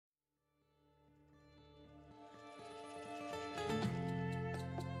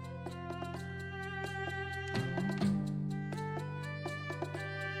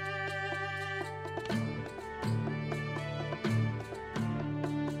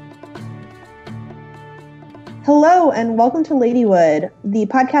Hello and welcome to Ladywood, the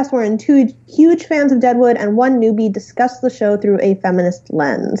podcast wherein two huge fans of Deadwood and one newbie discuss the show through a feminist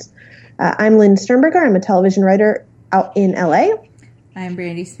lens. I'm Lynn Sternberger. I'm a television writer out in LA. I'm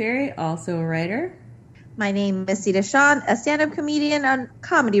Brandy Sperry, also a writer. My name is Sita Shawn, a stand-up comedian and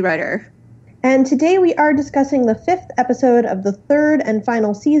comedy writer. And today we are discussing the 5th episode of the 3rd and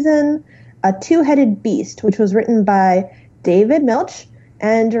final season, A Two-Headed Beast, which was written by David Milch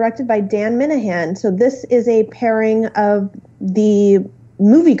and directed by Dan Minahan. So this is a pairing of the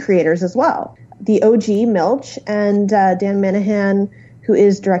movie creators as well. The OG Milch and Dan Minahan, who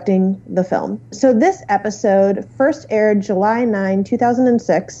is directing the film. So this episode first aired July 9,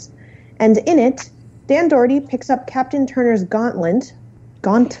 2006, and in it, Dan Doherty picks up Captain Turner's gauntlet,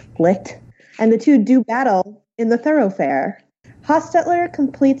 and the two do battle in the thoroughfare. Hostetler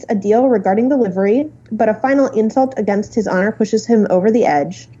completes a deal regarding the livery, but a final insult against his honor pushes him over the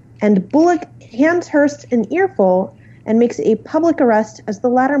edge, and Bullock hands Hearst an earful and makes a public arrest as the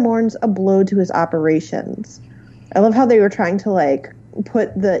latter mourns a blow to his operations. I love how they were trying to,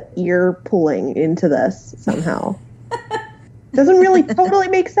 put the ear pulling into this somehow. Doesn't really totally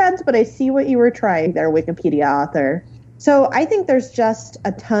make sense, but I see what you were trying there, Wikipedia author. So I think there's just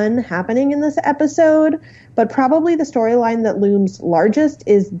a ton happening in this episode, but probably the storyline that looms largest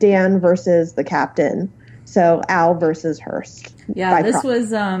is Dan versus the captain. So Al versus Hearst. Yeah, this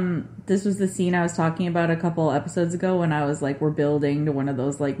was the scene I was talking about a couple episodes ago when I was we're building to one of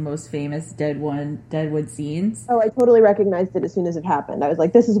those most famous Deadwood scenes. Oh, I totally recognized it as soon as it happened. I was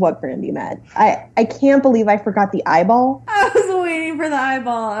like, this is what Brandy meant. I can't believe I forgot the eyeball. I was waiting for the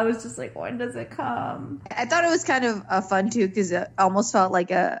eyeball. I was just like, when does it come? I thought it was kind of fun too because it almost felt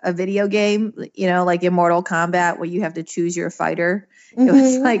like a video game, like in Mortal Kombat where you have to choose your fighter. Mm-hmm. It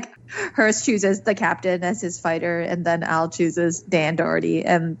was like Hearst chooses the captain as his fighter, and then Al chooses Dan Doherty.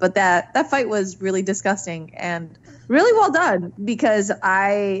 But that fight was really disgusting and really well done because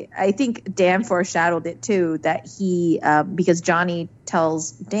I think Dan foreshadowed it too, that he because Johnny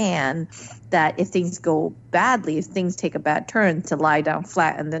tells Dan that if things go badly, if things take a bad turn, to lie down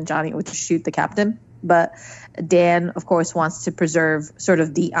flat, and then Johnny would just shoot the captain. But Dan, of course, wants to preserve sort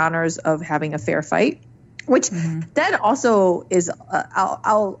of the honors of having a fair fight. Which then also is,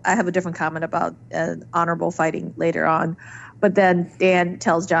 I have a different comment about honorable fighting later on. But then Dan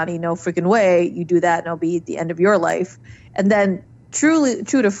tells Johnny, no freaking way, you do that and it'll be the end of your life. And then true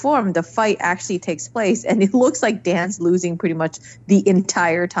to form, the fight actually takes place. And it looks like Dan's losing pretty much the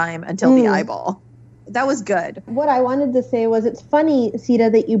entire time until the eyeball. That was good. What I wanted to say was it's funny,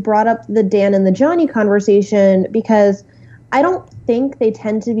 Sita, that you brought up the Dan and the Johnny conversation because I don't think they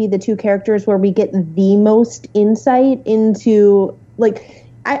tend to be the two characters where we get the most insight into,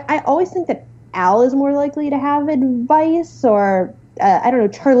 I always think that Al is more likely to have advice, or, I don't know,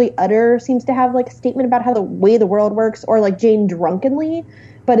 Charlie Utter seems to have, a statement about how the way the world works, or, Jane Drunkenly.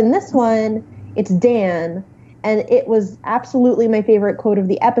 But in this one, it's Dan, and it was absolutely my favorite quote of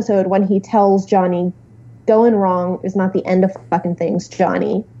the episode when he tells Johnny, going wrong is not the end of fucking things,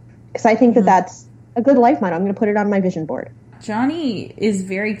 Johnny. Because I think that that's a good life motto. I'm going to put it on my vision board. Johnny is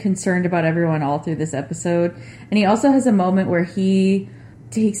very concerned about everyone all through this episode. And he also has a moment where he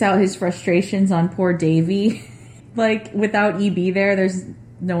takes out his frustrations on poor Davy. Without EB there's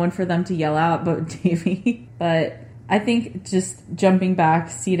no one for them to yell out but Davy. But I think just jumping back,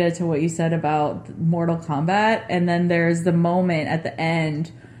 Sita, to what you said about Mortal Kombat. And then there's the moment at the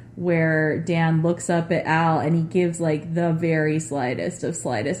end where Dan looks up at Al and he gives the very slightest of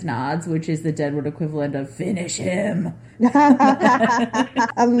slightest nods, which is the Deadwood equivalent of finish him.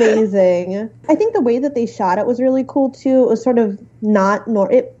 Amazing. I think the way that they shot it was really cool too. It was sort of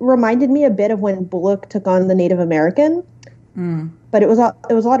it reminded me a bit of when Bullock took on the Native American. But it was a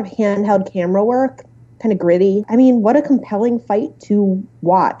lot of handheld camera work, kind of gritty. I mean, what a compelling fight to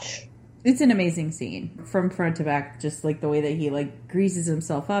watch. It's an amazing scene from front to back, just the way that he greases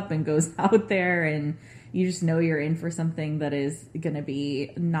himself up and goes out there, and you just know you're in for something that is going to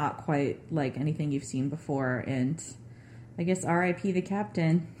be not quite like anything you've seen before. And I guess R.I.P. the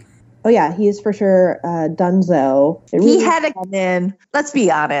captain. Oh yeah, he is for sure Dunzo. He had to come in. Let's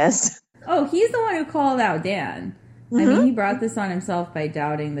be honest. Oh, he's the one who called out Dan. I mean, he brought this on himself by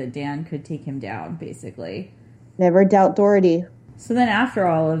doubting that Dan could take him down, basically. Never doubt Doherty. So then after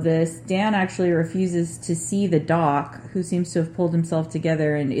all of this, Dan actually refuses to see the doc, who seems to have pulled himself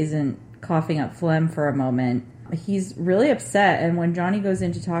together and isn't coughing up phlegm for a moment. He's really upset, and when Johnny goes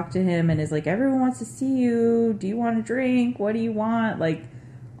in to talk to him and is like, everyone wants to see you, do you want a drink, what do you want,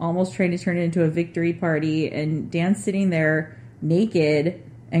 almost trying to turn it into a victory party, and Dan's sitting there naked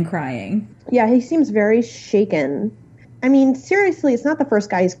and crying. Yeah, he seems very shaken. I mean, seriously, it's not the first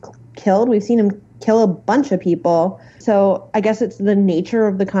guy he's killed. We've seen him kill a bunch of people. So I guess it's the nature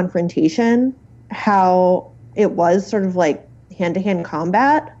of the confrontation, how it was sort of like hand-to-hand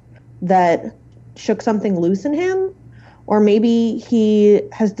combat that shook something loose in him. Or maybe he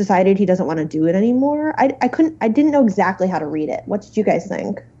has decided he doesn't want to do it anymore. I didn't know exactly how to read it. What did you guys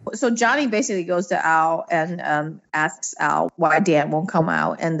think? So Johnny basically goes to Al and asks Al why Dan won't come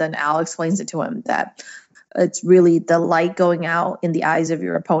out. And then Al explains it to him that it's really the light going out in the eyes of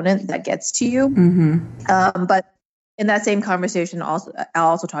your opponent that gets to you. Mm-hmm. But in that same conversation, Al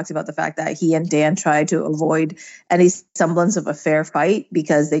also talks about the fact that he and Dan try to avoid any semblance of a fair fight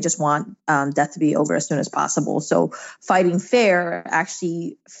because they just want death to be over as soon as possible. So fighting fair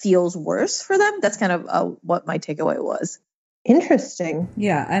actually feels worse for them. That's kind of what my takeaway was. Interesting.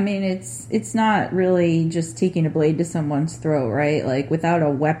 Yeah, I mean, it's not really just taking a blade to someone's throat, right? Like, without a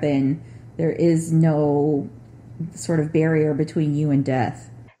weapon, there is no sort of barrier between you and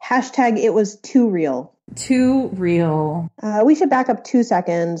death. Hashtag it was too real. Too real. We should back up 2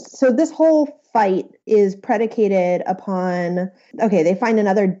 seconds. So this whole fight is predicated upon, okay, they find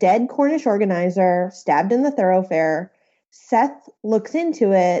another dead Cornish organizer stabbed in the thoroughfare. Seth looks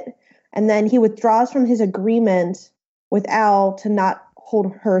into it, and then he withdraws from his agreement with Al to not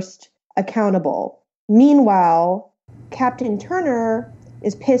hold Hearst accountable. Meanwhile, Captain Turner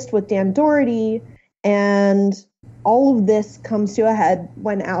is pissed with Dan Doherty, and all of this comes to a head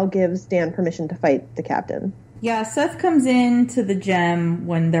when Al gives Dan permission to fight the captain. Yeah, Seth comes in to the gem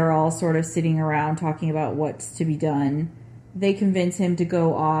when they're all sort of sitting around talking about what's to be done. They convince him to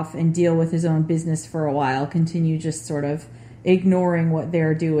go off and deal with his own business for a while, continue just sort of ignoring what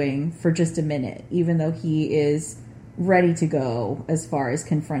they're doing for just a minute, even though he is ready to go as far as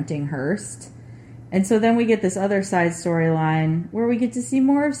confronting Hearst. And so then we get this other side storyline where we get to see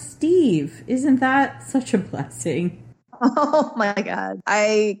more of Steve. Isn't that such a blessing? Oh my God.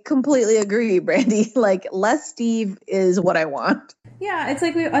 I completely agree, Brandy. Like, less Steve is what I want. Yeah, it's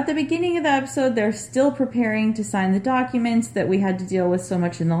like at the beginning of the episode, they're still preparing to sign the documents that we had to deal with so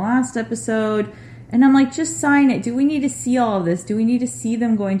much in the last episode. And I'm like, just sign it. Do we need to see all of this? Do we need to see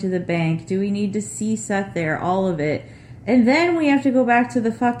them going to the bank? Do we need to see Seth there? All of it. And then we have to go back to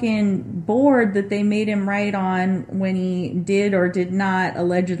the fucking board that they made him write on when he did or did not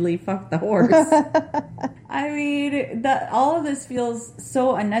allegedly fuck the horse. I mean, all of this feels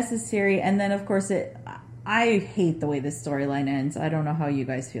so unnecessary. And then, of course, I hate the way this storyline ends. I don't know how you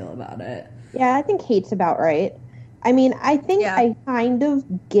guys feel about it. Yeah, I think hate's about right. I mean, I think I kind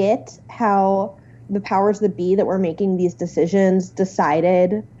of get how the powers that be that were making these decisions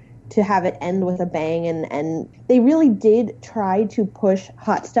decided to have it end with a bang, and they really did try to push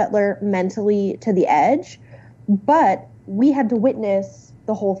Hochstetler mentally to the edge, but we had to witness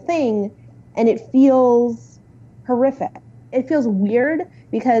the whole thing, and it feels horrific. It feels weird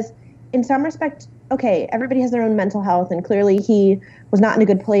because in some respect, okay, everybody has their own mental health, and clearly he was not in a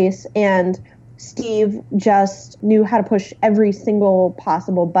good place, and Steve just knew how to push every single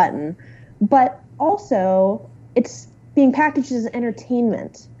possible button, but also it's being packaged as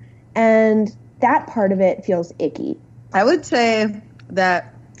entertainment. And that part of it feels icky. I would say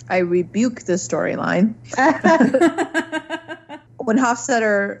that I rebuke the storyline. When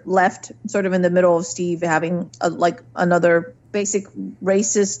Hofstetter left sort of in the middle of Steve having another basic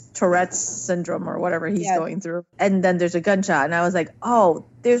racist Tourette's syndrome or whatever he's going through. And then there's a gunshot. And I was like, oh,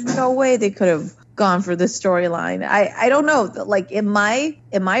 there's no way they could have gone for this storyline. I don't know. Like in my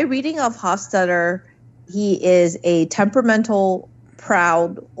reading of Hofstetter, he is a temperamental,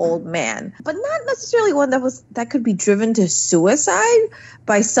 proud old man, but not necessarily one that could be driven to suicide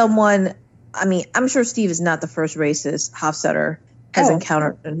by someone. I mean, I'm sure Steve is not the first racist Hofstetter has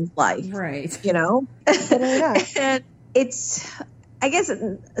encountered in his life, right? You know, and I guess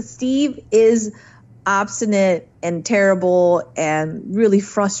Steve is obstinate and terrible and really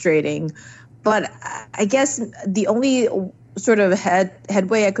frustrating, but I guess the only sort of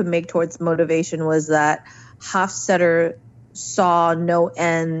headway I could make towards motivation was that Hofstetter saw no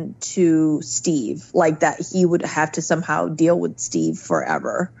end to Steve, like that he would have to somehow deal with Steve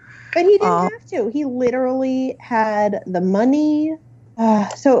forever. But he didn't have to. He literally had the money.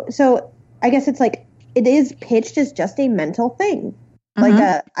 So I guess it's like it is pitched as just a mental thing.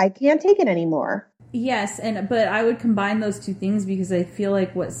 Like I can't take it anymore. Yes, but I would combine those two things because I feel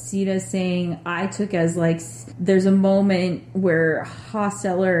like what Sita's saying I took as like there's a moment where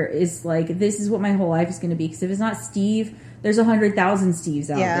Hofstetter is like, this is what my whole life is going to be. Because if it's not Steve, there's 100,000 Steves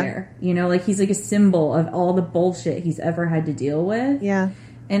out there. You know, like he's like a symbol of all the bullshit he's ever had to deal with. Yeah.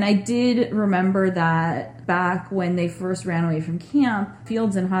 And I did remember that back when they first ran away from camp,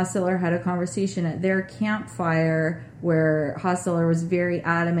 Fields and Hostetler had a conversation at their campfire where Hostetler was very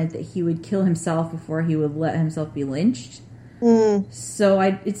adamant that he would kill himself before he would let himself be lynched. So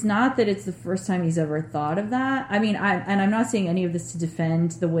it's not that it's the first time he's ever thought of that. I mean, I'm not saying any of this to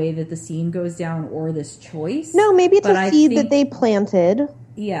defend the way that the scene goes down or this choice. No, maybe it's a seed that they planted.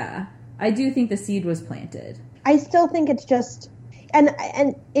 Yeah, I do think the seed was planted. I still think it's just, and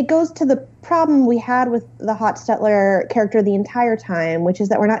it goes to the problem we had with the Hostetler character the entire time, which is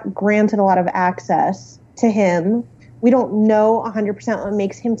that we're not granted a lot of access to him. We don't know 100% what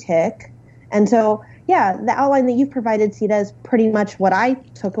makes him tick. And so, yeah, the outline that you've provided, Sita, is pretty much what I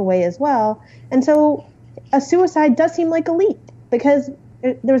took away as well. And so a suicide does seem like a leap because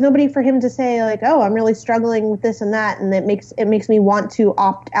there was nobody for him to say, like, oh, I'm really struggling with this and that, and it makes me want to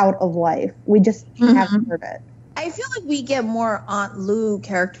opt out of life. We just haven't heard it. I feel like we get more Aunt Lou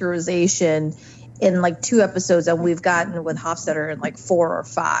characterization in like 2 episodes than we've gotten with Hofstadter in like 4 or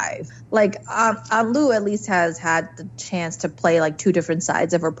 5. Like Aunt Lou at least has had the chance to play like 2 different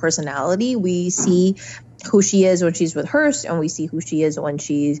sides of her personality. We see who she is when she's with Hearst, and we see who she is when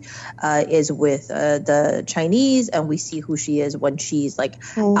she is with the Chinese, and we see who she is when she's like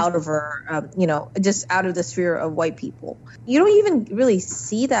out of her, just out of the sphere of white people. You don't even really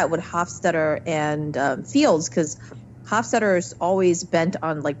see that with Hofstadter and Fields, because Hofstadter is always bent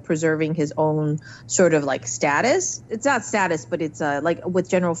on like preserving his own sort of like status. It's not status, but it's like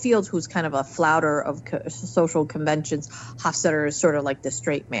with General Fields, who's kind of a flouter of social conventions. Hofstadter is sort of like the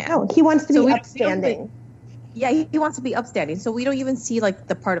straight man. Oh, he wants to be upstanding. Yeah, he wants to be upstanding. So we don't even see like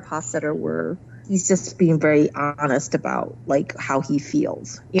the part of Hofstadter where he's just being very honest about like how he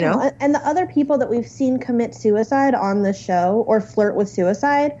feels, you know? And the other people that we've seen commit suicide on the show or flirt with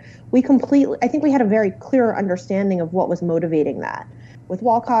suicide, I think we had a very clear understanding of what was motivating that. With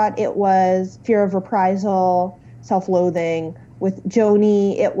Walcott, it was fear of reprisal, self-loathing. With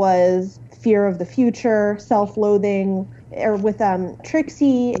Joni, it was fear of the future, self-loathing. Or with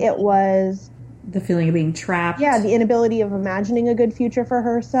Trixie, it was the feeling of being trapped. Yeah, the inability of imagining a good future for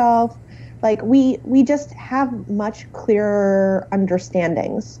herself. Like, we just have much clearer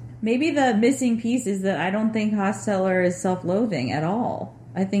understandings. Maybe the missing piece is that I don't think Hostetler is self-loathing at all.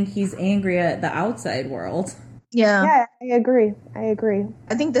 I think he's angry at the outside world. Yeah, I agree. I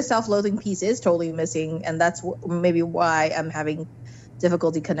think the self-loathing piece is totally missing, and that's maybe why I'm having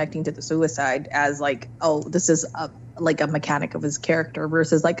difficulty connecting to the suicide as like, oh, this is like a mechanic of his character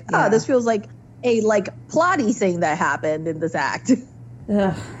versus like, this feels like a like plotty thing that happened in this act.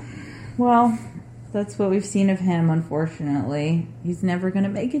 Ugh. Well, that's what we've seen of him, unfortunately. He's never going to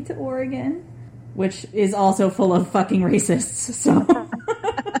make it to Oregon, which is also full of fucking racists, so.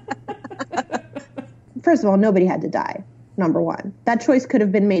 First of all, nobody had to die, number one. That choice could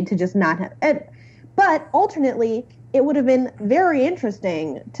have been made to just not have it. But alternately, it would have been very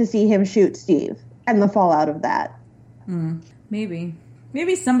interesting to see him shoot Steve and the fallout of that.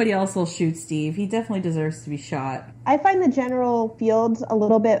 Maybe somebody else will shoot Steve. He definitely deserves to be shot. I find the General Fields a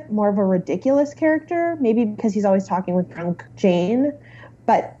little bit more of a ridiculous character, maybe because he's always talking with drunk Jane.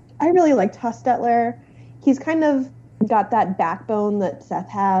 But I really liked Hostetler. He's kind of got that backbone that Seth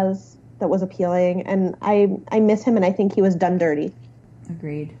has that was appealing, and I miss him, and I think he was done dirty.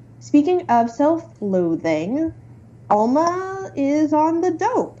 Agreed. Speaking of self-loathing, Alma is on the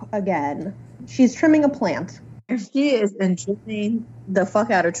dope again. She's trimming a plant. She is enjoying the fuck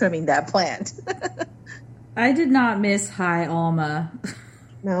out of trimming that plant. I did not miss High Alma.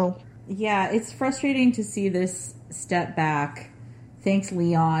 No. Yeah, it's frustrating to see this step back. Thanks,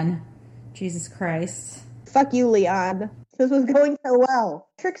 Leon. Jesus Christ. Fuck you, Leon. This was going so well.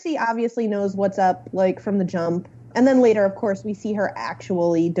 Trixie obviously knows what's up, like, from the jump. And then later, of course, we see her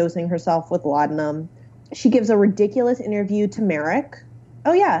actually dosing herself with laudanum. She gives a ridiculous interview to Merrick.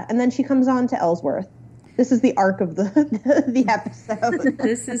 Oh, yeah, and then she comes on to Ellsworth. This is the arc of the episode.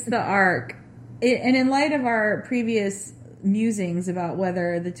 This is the arc. And in light of our previous musings about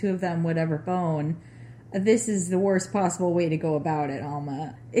whether the two of them would ever bone, this is the worst possible way to go about it,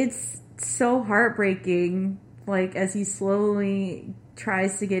 Alma. It's so heartbreaking, like, as he slowly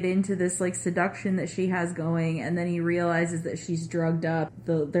tries to get into this, like, seduction that she has going, and then he realizes that she's drugged up.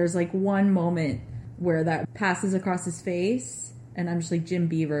 There's, like, one moment where that passes across his face, and I'm just like, Jim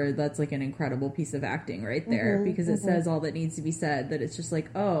Beaver, that's, like, an incredible piece of acting right there, because it says all that needs to be said, that it's just like,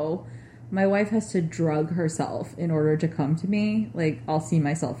 oh, my wife has to drug herself in order to come to me. Like, I'll see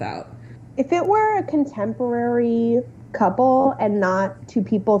myself out. If it were a contemporary couple and not two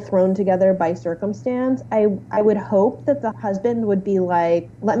people thrown together by circumstance, I would hope that the husband would be like,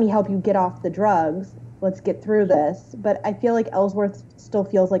 let me help you get off the drugs. let's get through this. But I feel like Ellsworth still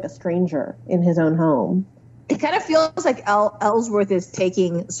feels like a stranger in his own home. It kind of feels like Ellsworth is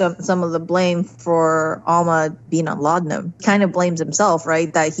taking some of the blame for Alma being on laudanum. Kind of blames himself,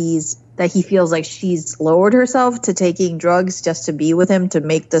 right? That he feels like she's lowered herself to taking drugs just to be with him, to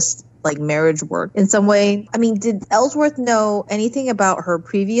make this like marriage work in some way. I mean, did Ellsworth know anything about her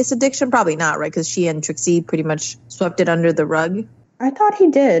previous addiction? Probably not, right? Because she and Trixie pretty much swept it under the rug. I thought he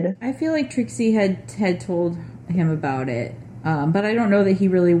did. I feel like Trixie had told him about it. But I don't know that he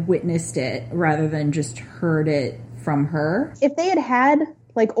really witnessed it rather than just heard it from her. If they had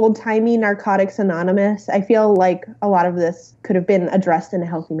like old-timey Narcotics Anonymous, I feel like a lot of this could have been addressed in a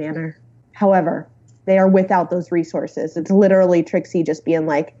healthy manner. However, they are without those resources. It's literally Trixie just being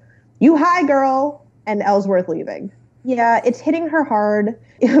like, you high, girl, and Ellsworth leaving. Yeah, it's hitting her hard.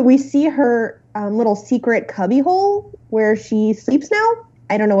 We see her little secret cubbyhole where she sleeps now.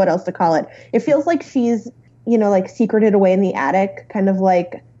 I don't know what else to call it. It feels like she's, like secreted away in the attic, kind of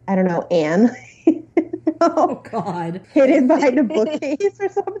like, I don't know, Anne. Oh, God. Hidden behind a bookcase or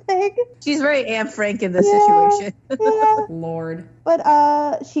something. She's very Anne Frank in this situation. Yeah. Lord.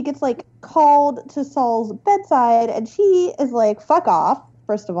 But she gets, called to Saul's bedside, and she is like, fuck off,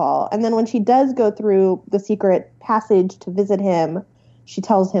 first of all. And then when she does go through the secret passage to visit him, she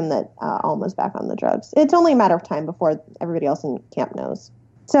tells him that Alma's back on the drugs. It's only a matter of time before everybody else in camp knows.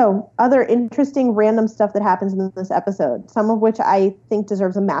 So, other interesting random stuff that happens in this episode, some of which I think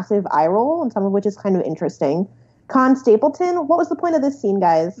deserves a massive eye roll and some of which is kind of interesting. Con Stapleton, what was the point of this scene,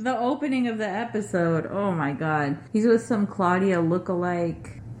 guys? The opening of the episode, oh my God. He's with some Claudia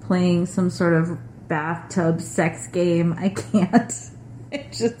lookalike playing some sort of bathtub sex game. I can't. I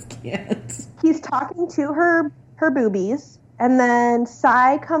just can't. He's talking to her boobies. And then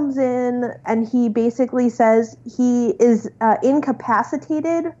Sai comes in and he basically says he is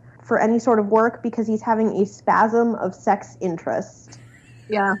incapacitated for any sort of work because he's having a spasm of sex interest.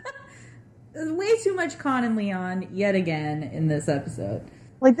 Yeah. There's way too much Con and Leon yet again in this episode.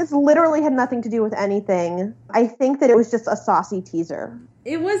 This literally had nothing to do with anything. I think that it was just a saucy teaser.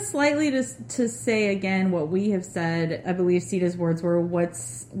 It was slightly to say again what we have said. I believe Sita's words were,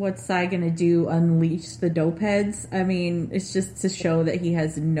 what's Sai gonna do, unleash the dope heads? I mean, it's just to show that he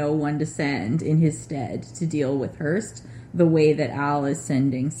has no one to send in his stead to deal with Hearst the way that Al is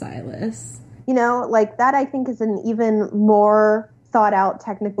sending Silas. That I think is an even more thought out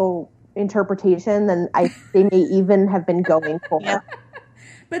technical interpretation than they may even have been going for. Yeah.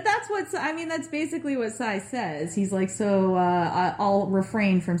 But that's basically what Sai says. He's like, so I'll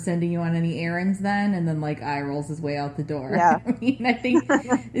refrain from sending you on any errands then, and then eye rolls his way out the door. Yeah. I think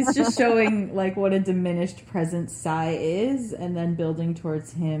it's just showing what a diminished presence Sai is, and then building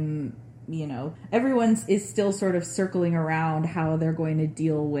towards him. Everyone is still sort of circling around how they're going to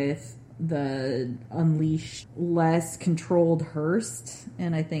deal with the unleashed, less controlled Hearst,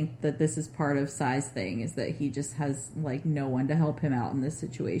 and I think that this is part of Sai's thing, is that he just has no one to help him out in this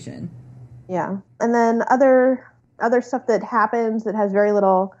situation. Yeah. And then other stuff that happens that has very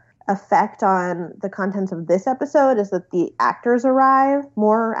little effect on the contents of this episode is that the actors arrive,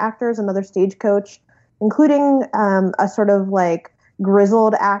 more actors, another stagecoach, including a sort of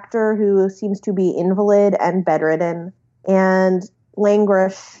grizzled actor who seems to be invalid and bedridden, and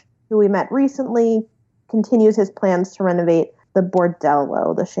Langrish, who we met recently, continues his plans to renovate the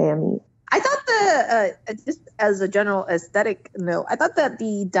bordello, the chamois. I thought just as a general aesthetic note, I thought that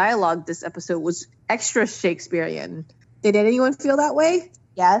the dialogue this episode was extra Shakespearean. Did anyone feel that way?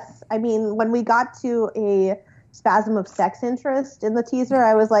 Yes. I mean, when we got to a spasm of sex interest in the teaser,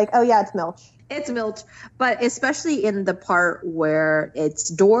 I was like, oh yeah, it's Milch. It's Milch, but especially in the part where it's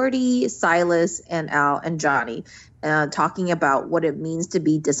Doherty, Silas, and Al and Johnny talking about what it means to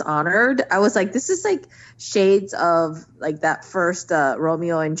be dishonored. I was like, this is shades of that first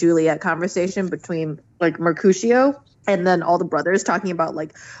Romeo and Juliet conversation between Mercutio and then all the brothers talking about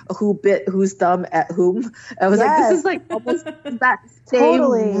who bit whose thumb at whom. I was this is almost that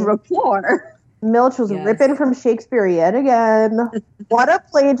same rapport. Milch was ripping from Shakespeare yet again. What a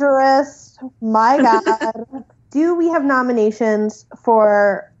plagiarist. My God. Do we have nominations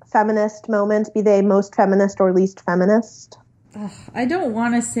for feminist moments, be they most feminist or least feminist? I don't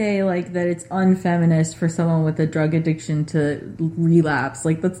want to say that it's unfeminist for someone with a drug addiction to relapse.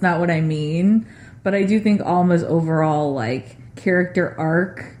 That's not what I mean. But I do think Alma's overall character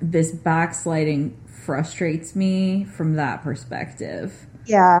arc, this backsliding, frustrates me from that perspective.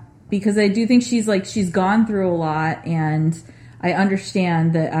 Yeah. Because I do think she's gone through a lot, and I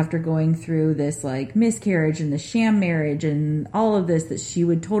understand that after going through this miscarriage and the sham marriage and all of this, that she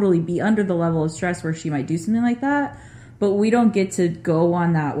would totally be under the level of stress where she might do something like that. but we don't get to go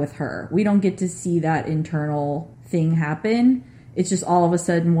on that with her. We don't get to see that internal thing happen. It's just all of a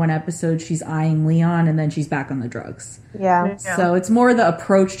sudden one episode she's eyeing Leon and then she's back on the drugs. Yeah. So it's more the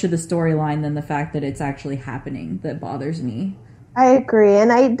approach to the storyline than the fact that it's actually happening that bothers me. I agree.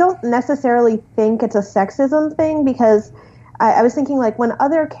 And I don't necessarily think it's a sexism thing, because I was thinking, like, when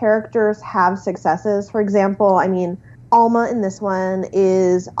other characters have successes, for example, I mean, Alma in this one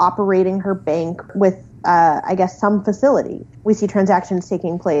is operating her bank with, I guess, some facility. We see transactions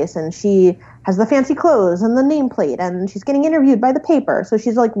taking place, and she has the fancy clothes and the nameplate, and she's getting interviewed by the paper. So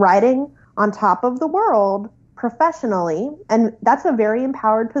she's, like, riding on top of the world professionally, and that's a very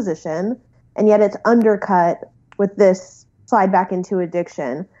empowered position, and yet it's undercut with this slide back into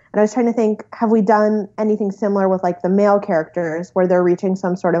addiction. And I was trying to think, have we done anything similar with, like, the male characters where they're reaching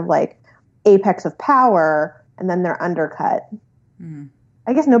some sort of, like, apex of power and then they're undercut?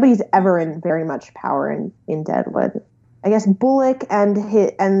 I guess nobody's ever in very much power in Deadwood. I guess Bullock and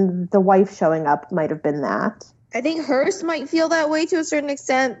the wife showing up might have been that. I think Hearst might feel that way to a certain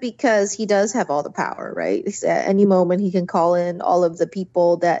extent because he does have all the power, right? At any moment, he can call in all of the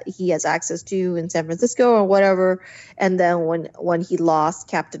people that he has access to in San Francisco or whatever. And then when he lost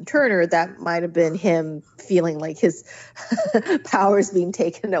Captain Turner, that might have been him feeling like his powers being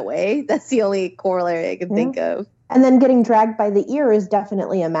taken away. That's the only corollary I can think of. And then getting dragged by the ear is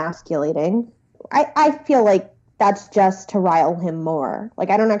definitely emasculating. I feel like that's just to rile him more. Like,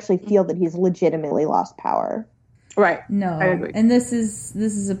 I don't actually feel that he's legitimately lost power. Right. No. I agree. And this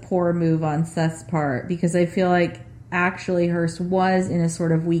is a poor move on Seth's part, because I feel like actually Hearst was in a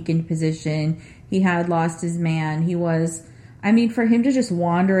sort of weakened position. He had lost his man. He was, I mean, for him to just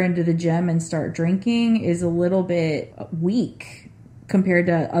wander into the gym and start drinking is a little bit weak compared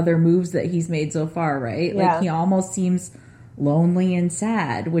to other moves that he's made so far, right? Yeah. Like, he almost seems lonely and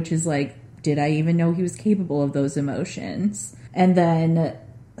sad, which is like, did I even know he was capable of those emotions? And then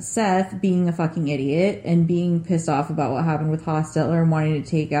Seth being a fucking idiot and being pissed off about what happened with Hostetler and wanting to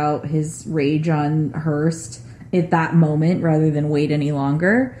take out his rage on Hearst at that moment rather than wait any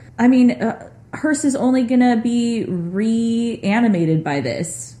longer. I mean, Hearst is only gonna be reanimated by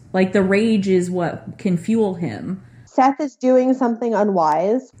this. Like, the rage is what can fuel him. Seth is doing something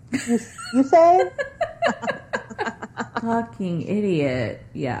unwise, you say? Fucking idiot.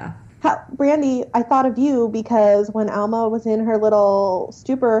 Yeah. Brandy, I thought of you because when Alma was in her little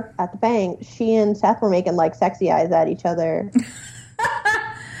stupor at the bank, she and Seth were making, like, sexy eyes at each other.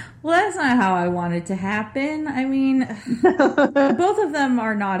 Well, that's not how I want it to happen. I mean, both of them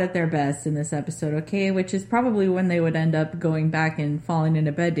are not at their best in this episode, okay? Which is probably when they would end up going back and falling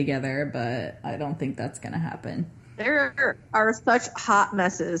into bed together, but I don't think that's going to happen. There are such hot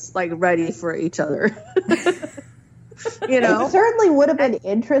messes, like, ready for each other. You know? It certainly would have been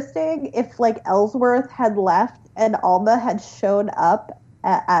interesting if, like, Ellsworth had left and Alma had shown up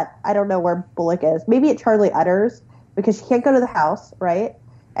at I don't know where Bullock is. Maybe at Charlie Utter's, because she can't go to the house, right?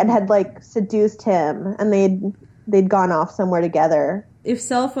 And had, like, seduced him, and they'd gone off somewhere together. If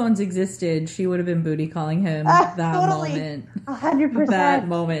cell phones existed, she would have been booty calling him that totally. moment. 100%. That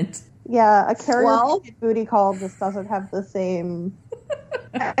moment. Yeah, a carrier booty call just doesn't have the same...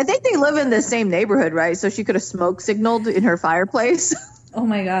 I think they live in the same neighborhood, right? So she could have smoke signaled in her fireplace. Oh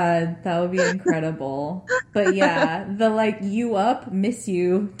my god, that would be incredible. But yeah, the, like, you up, miss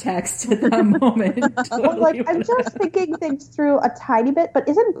you text at that moment. Well, like, I'm just thinking things through a tiny bit, but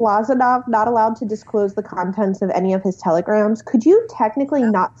isn't Blazanov not allowed to disclose the contents of any of his telegrams? Could you technically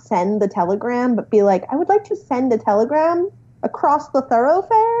not send the telegram, but be like, I would like to send a telegram across the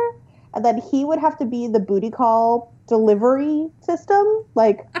thoroughfare? And then he would have to be the booty call delivery system?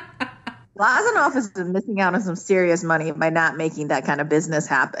 Like... Blazanov is missing out on some serious money by not making that kind of business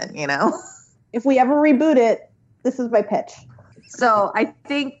happen, you know? If we ever reboot it, this is my pitch. So I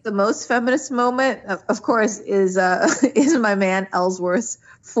think the most feminist moment, of course, is my man Ellsworth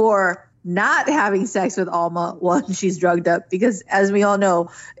for not having sex with Alma when she's drugged up. Because as we all know,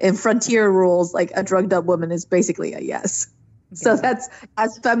 in frontier rules, like, a drugged up woman is basically a yes. So that's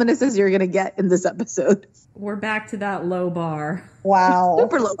as feminist as you're going to get in this episode. We're back to that low bar. Wow.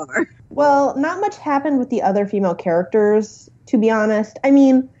 Super low bar. Well, not much happened with the other female characters, to be honest. I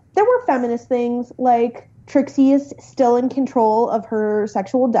mean, there were feminist things, like Trixie is still in control of her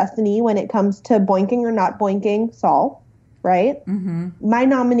sexual destiny when it comes to boinking or not boinking Saul, right? Mm-hmm. My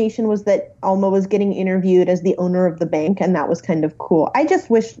nomination was that Alma was getting interviewed as the owner of the bank, and that was kind of cool. I just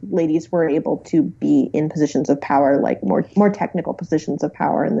wish ladies were able to be in positions of power, like more technical positions of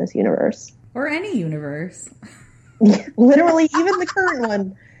power in this universe. Or any universe. Literally, even the current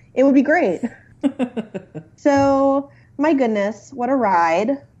one. It would be great. So my goodness, what a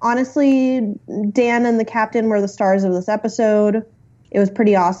ride. Honestly, Dan and the captain were the stars of this episode. It was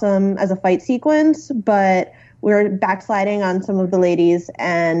pretty awesome as a fight sequence, but we're backsliding on some of the ladies,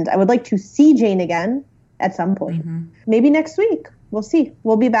 and I would like to see Jane again at some point. Maybe next week. We'll see.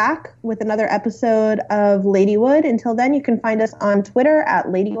 We'll be back with another episode of Ladywood. Until then, you can find us on Twitter at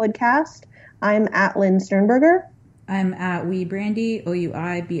LadywoodCast. I'm at Lynn Sternberger. I'm at WeBrandy,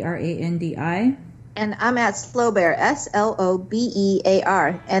 OUIBRANDI. And I'm at Slowbear,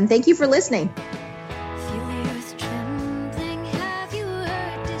 SLOBEAR. And thank you for listening.